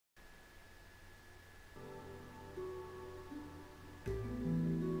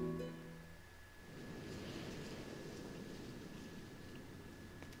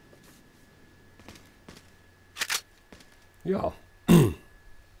Ja,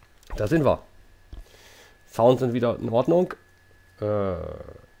 da sind wir. Sounds sind wieder in Ordnung.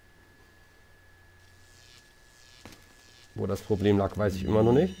 Wo das Problem lag, weiß ich immer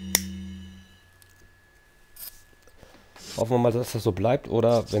noch nicht. Hoffen wir mal, dass das so bleibt.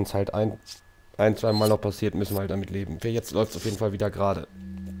 Oder wenn es halt ein, zwei Mal noch passiert, müssen wir halt damit leben. Jetzt läuft es auf jeden Fall wieder gerade.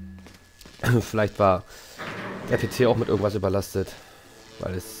 Vielleicht war der PC auch mit irgendwas überlastet.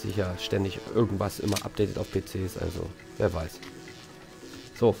 Weil es sicher ständig irgendwas immer updatet auf PCs. Also, wer weiß.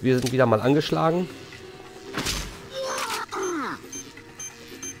 So, wir sind wieder mal angeschlagen.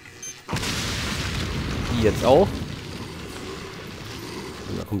 Die jetzt auch.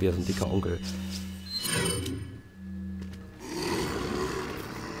 Und da kommt wieder so ein dicker Onkel.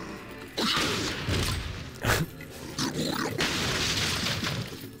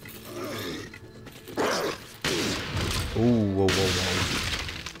 Wow, wow, wow.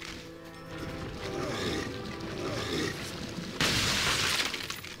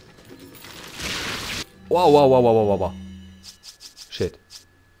 Wow, wow, wow, wow, wow, wow. Shit.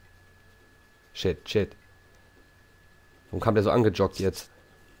 Shit, shit. Warum kam der so angejoggt jetzt?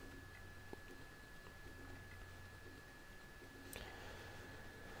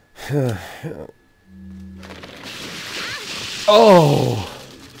 Oh!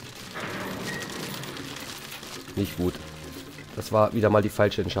 Nicht gut. Das war wieder mal die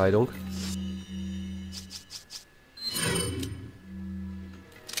falsche Entscheidung.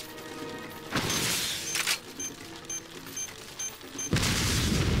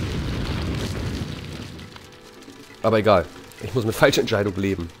 Aber egal. Ich muss mit falscher Entscheidung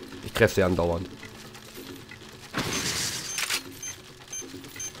leben. Ich treffe sie andauernd.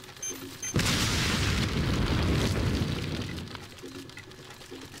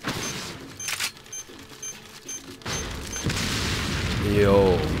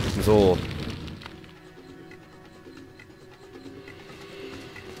 Jo, so.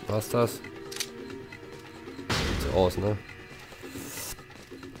 Was das? Sieht so aus, ne?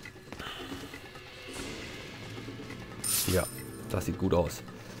 Ja, das sieht gut aus.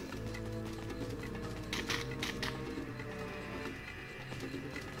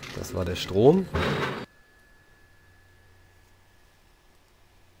 Das war der Strom.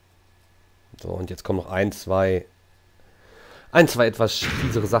 So, und jetzt kommen noch ein, zwei etwas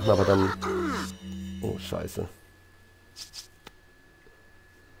fiesere Sachen, aber dann... Oh, scheiße.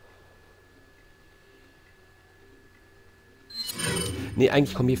 Nee,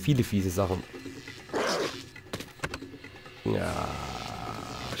 eigentlich kommen hier viele fiese Sachen. Ja,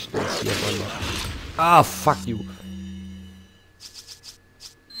 stimmt hier mal. Ah, fuck you.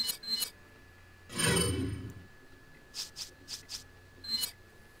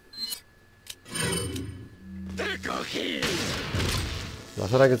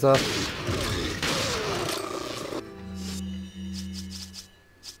 Was hat er gesagt?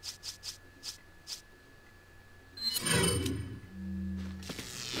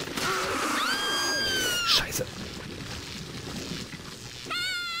 Scheiße.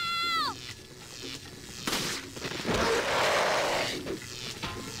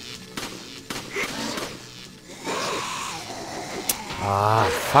 Ah,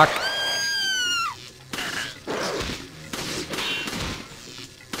 fuck.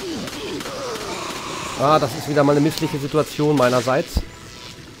 Ah, das ist wieder mal eine missliche Situation meinerseits.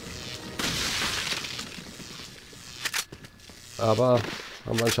 Aber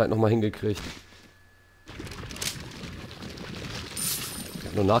haben wir anscheinend noch mal hingekriegt. Ich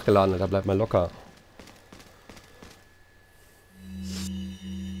habe nur nachgeladen, da bleibt mal locker.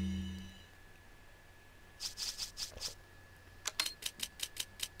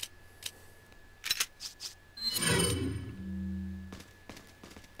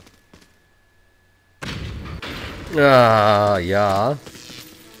 Ah, ja.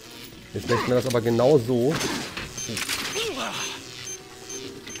 Jetzt möchten wir das aber genau so.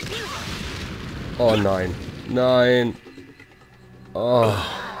 Oh nein. Nein. Oh.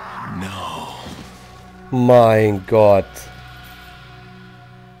 No. Mein Gott.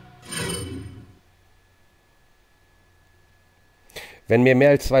 Wenn mir mehr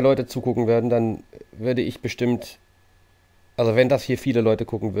als 2 Leute zugucken würden, dann würde ich bestimmt... Also wenn das hier viele Leute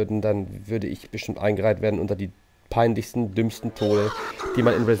gucken würden, dann würde ich bestimmt eingereiht werden unter die peinlichsten, dümmsten Tode, die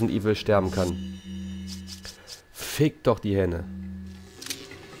man in Resident Evil sterben kann. Fick doch die Henne.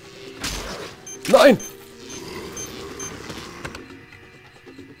 Nein!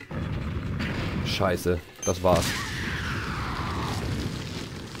 Scheiße, das war's.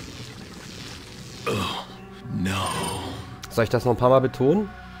 Oh, no. Soll ich das noch ein paar Mal betonen?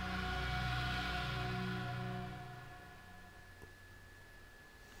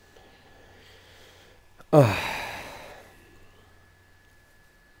 Oh.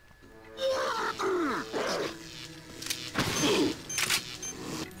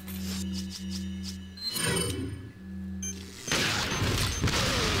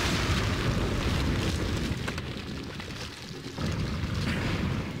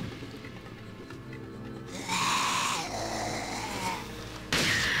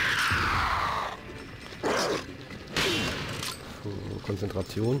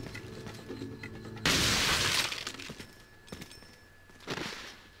 Konzentration.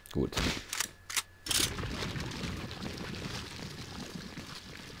 Gut.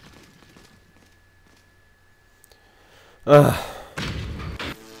 Ah.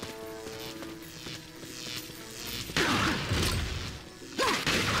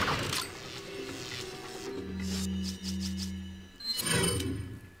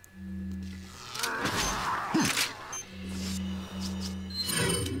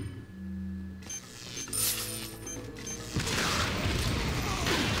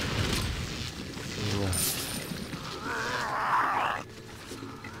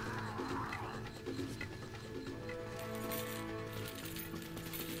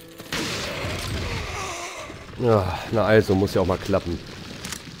 Ja, na also, muss ja auch mal klappen.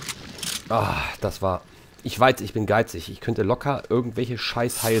 Ah, das war... Ich weiß, ich bin geizig. Ich könnte locker irgendwelche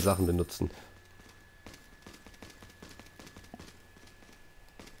scheiß Heilsachen benutzen.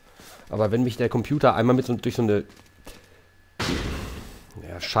 Aber wenn mich der Computer einmal durch so eine...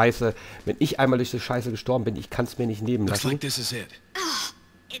 Ja, Scheiße. Wenn ich einmal durch die Scheiße gestorben bin, ich kann es mir nicht nehmen lassen. Looks like this is it. Oh,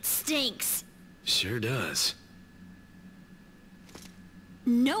 it stinks. Sure does.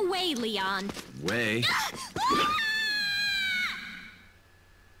 No way, Leon. Way.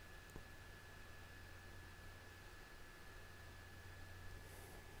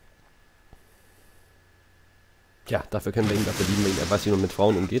 Tja, dafür lieben wir ihn. Er weiß, wie man mit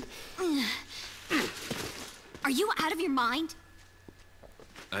Frauen umgeht. Are you out of your mind?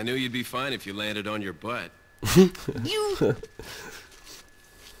 I knew you'd be fine if you landed on your butt. You...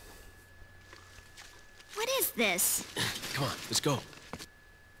 What is this? Come on, let's go.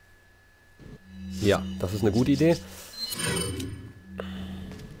 Ja, das ist eine gute Idee.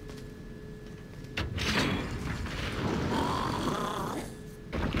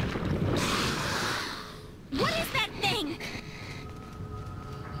 What is that thing?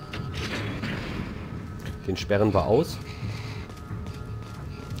 Den sperren wir aus.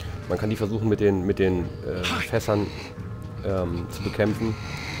 Man kann die versuchen mit den Fässern zu bekämpfen.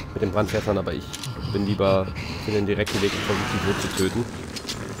 Mit den Brandfässern, aber ich bin lieber für den direkten Weg und versuche die so zu töten.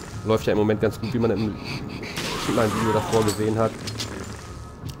 Läuft ja im Moment ganz gut, wie man in meinem Video davor gesehen hat.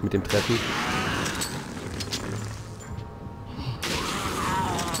 Mit dem Treffen.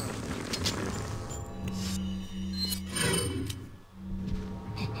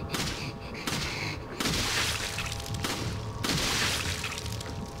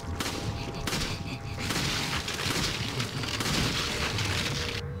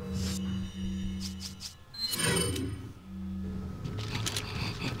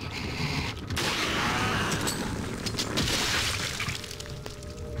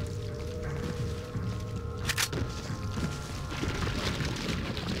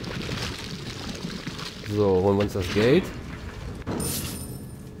 So, holen wir uns das Geld.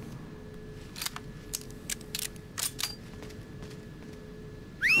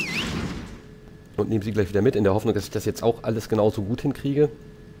 Und nehmen sie gleich wieder mit, in der Hoffnung, dass ich das jetzt auch alles genauso gut hinkriege.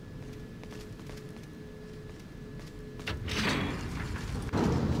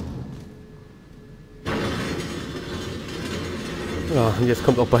 Ja, und jetzt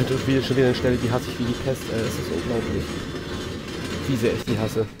kommt auch bald schon wieder eine Stelle, die hasse ich wie die Pest. Es ist unglaublich, wie sehr ich die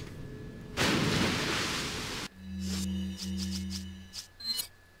hasse.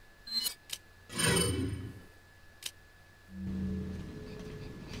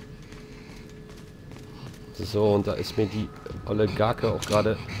 So, und da ist mir die olle Garke auch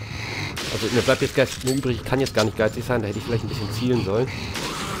gerade... Also mir bleibt jetzt Geist nur übrig, ich kann jetzt gar nicht geizig sein, da hätte ich vielleicht ein bisschen zielen sollen.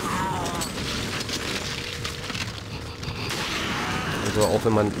 Also auch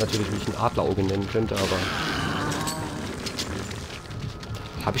wenn man natürlich mich ein Adlerauge nennen könnte, aber...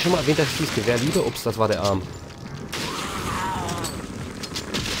 Habe ich schon mal erwähnt, dass ich dieses Gewehr liebe? Ups, das war der Arm.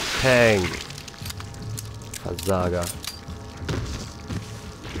 Peng. Versager.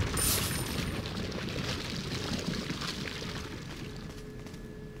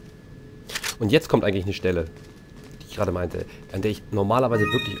 Und jetzt kommt eigentlich eine Stelle, die ich gerade meinte, an der ich normalerweise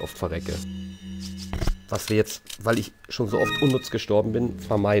wirklich oft verrecke. Was wir jetzt, weil ich schon so oft unnutz gestorben bin,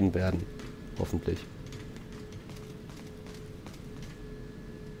 vermeiden werden. Hoffentlich.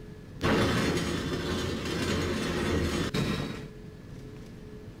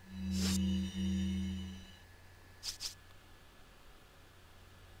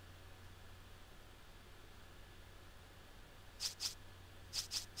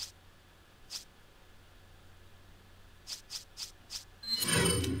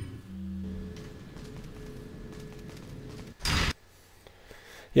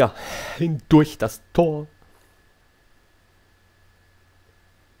 Ja, hindurch das Tor.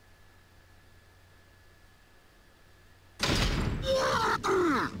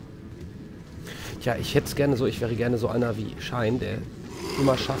 Ja, ich hätte es gerne so, ich wäre gerne so einer wie Schein, der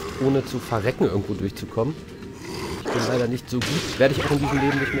immer schafft, ohne zu verrecken irgendwo durchzukommen. Ich bin leider nicht so gut. Werde ich auch in diesem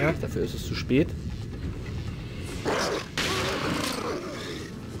Leben nicht mehr. Dafür ist es zu spät.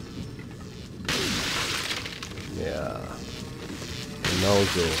 Ja. Genau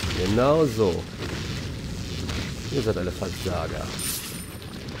so. Genau so. Ihr seid alle Versager.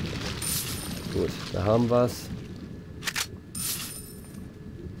 Gut, da haben wir es.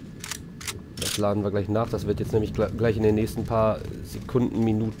 Das laden wir gleich nach. Das wird jetzt nämlich gleich in den nächsten paar Sekunden,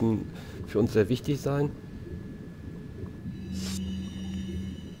 Minuten für uns sehr wichtig sein.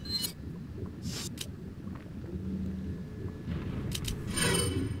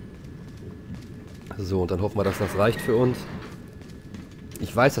 So, und dann hoffen wir, dass das reicht für uns.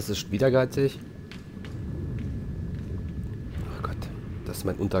 Ich weiß, das ist wieder geizig. Oh Gott, das ist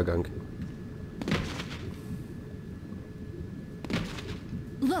mein Untergang.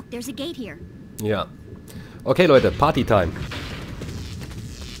 Look, there's a gate here. Ja. Okay, Leute, Partytime.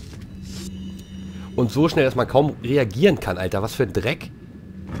 Und so schnell, dass man kaum reagieren kann, Alter. Was für ein Dreck.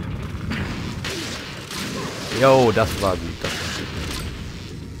 Jo, das war gut. Das war gut.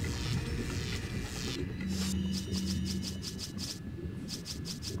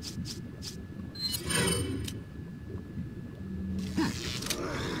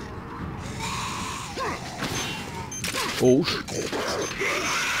 Oh,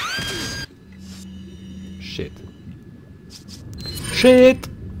 shit. Shit!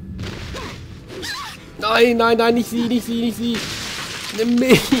 Nein, nein, nein, nicht sie, nicht sie, nicht sie. Nimm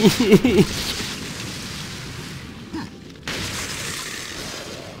mich!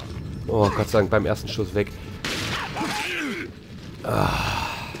 Oh, Gott sei Dank, beim ersten Schuss weg. Ah.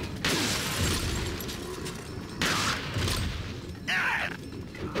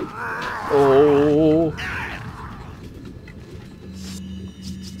 Oh.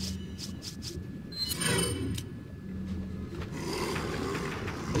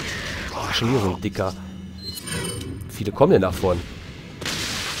 Schon wieder so ein dicker. Wie viele kommen denn davon?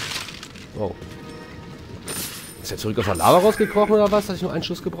 Oh. Ist er zurück aus der Lava rausgekrochen oder was, dass ich nur einen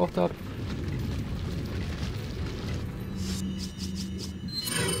Schuss gebraucht habe?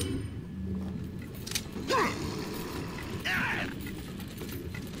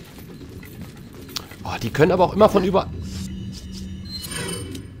 Oh, die können aber auch immer von überall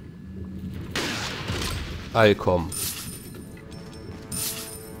kommen.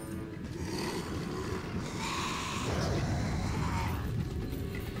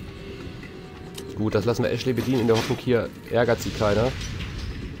 Gut, das lassen wir Ashley bedienen in der Hoffnung, hier ärgert sie keiner.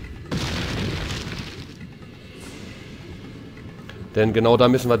 Denn genau da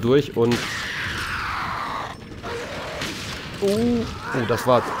müssen wir durch und... Oh, das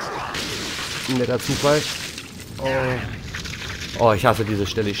war ein netter Zufall. Oh, ich hasse diese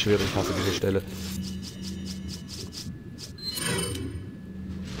Stelle, ich schwöre, ich hasse diese Stelle.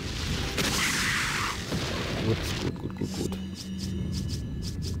 Gut.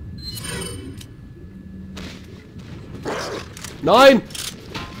 Nein!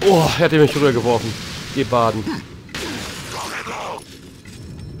 Oh, er hat mich rübergeworfen. Geh baden.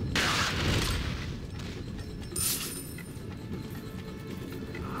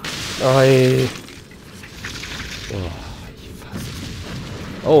 Nein.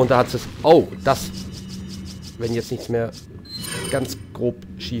 Oh, und da hat es... Oh, das... Wenn jetzt nichts mehr ganz grob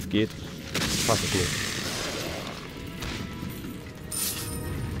schief geht, passt es nicht.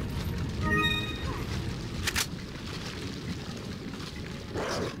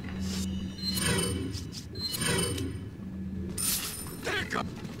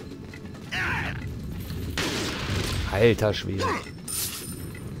 Alter Schwede.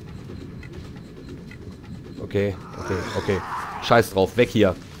 Okay. Scheiß drauf, weg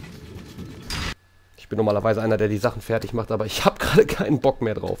hier. Ich bin normalerweise einer, der die Sachen fertig macht, aber ich habe gerade keinen Bock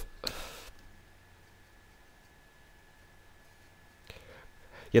mehr drauf.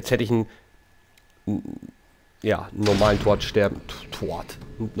 Jetzt hätte ich einen normalen Tod sterben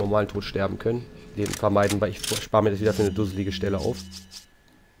können. Den vermeiden, weil ich spare mir das wieder für eine dusselige Stelle auf.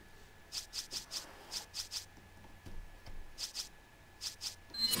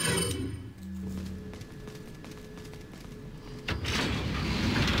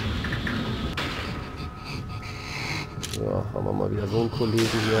 So, haben wir mal wieder so einen Kollegen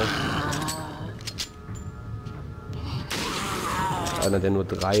hier. Einer, der nur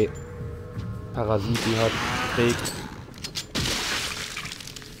 3 Parasiten hat, trägt.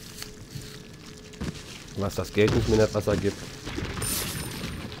 Was das Geld nicht mehr in das Wasser gibt.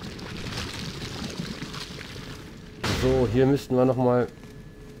 So, hier müssten wir nochmal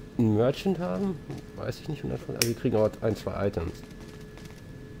einen Merchant haben. Weiß ich nicht. Also wir kriegen aber 1, 2 Items.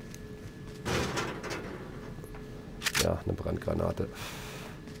 Ja, eine Brandgranate.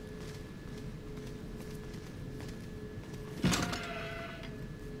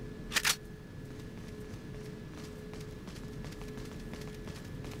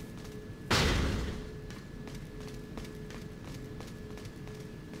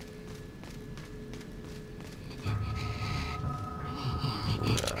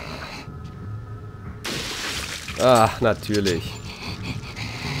 Ah, natürlich.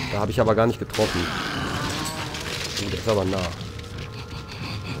 Da habe ich aber gar nicht getroffen. Oh, der ist aber nah.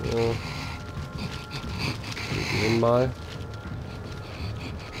 So. Wir gehen mal.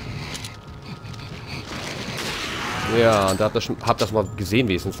 Ja, und da habt das mal gesehen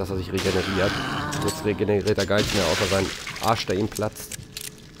wenigstens, dass er sich regeneriert. Jetzt regeneriert er gar nichts mehr, außer sein Arsch, der ihm platzt.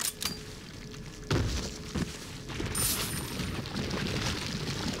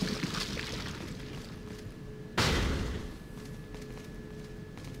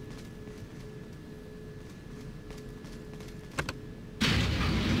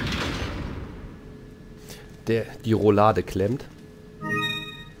 Die Roulade klemmt.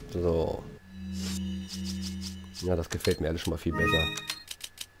 So. Ja, das gefällt mir alles schon mal viel besser.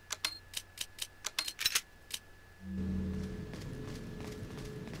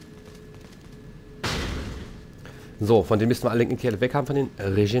 So, von dem müssen wir alle Kerle weg haben, von den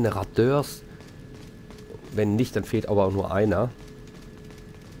Regenerateurs. Wenn nicht, dann fehlt aber auch nur einer.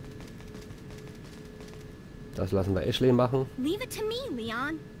 Das lassen wir Ashley machen. Leave it to me,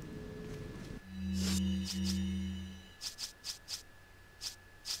 Leon.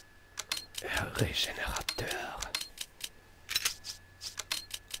 Regenerateur.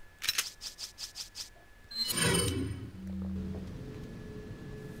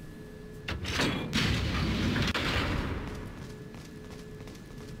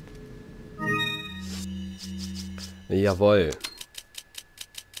 Jawohl.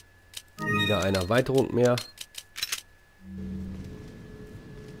 Wieder eine Erweiterung mehr.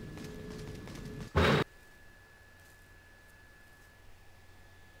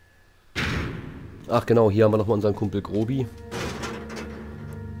 Ach genau, hier haben wir nochmal unseren Kumpel Grobi.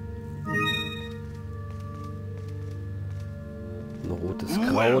 Ein rotes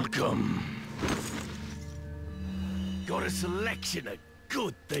Kraut. Welcome. Got a selection of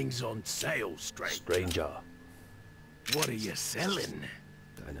good things on sale, Stranger. What are you selling?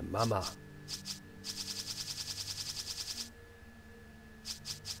 Deine Mama.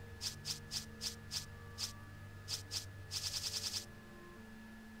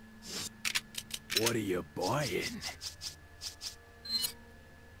 What are you buying?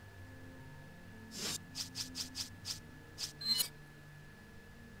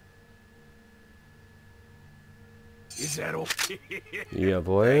 Is that all?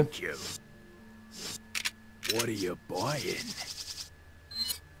 Jawohl. Thank you. What are you buying?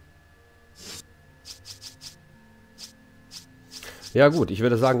 Ja gut, ich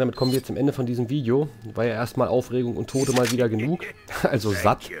würde sagen, damit kommen wir zum Ende von diesem Video. War ja erstmal Aufregung und Tode mal wieder genug. Also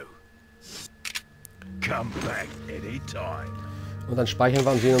satt. Come back anytime. Und dann speichern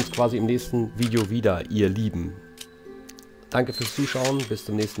wir und sehen uns quasi im nächsten Video wieder, ihr Lieben. Danke fürs Zuschauen, bis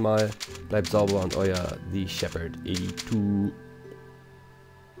zum nächsten Mal. Bleibt sauber und euer The Shepherd 82.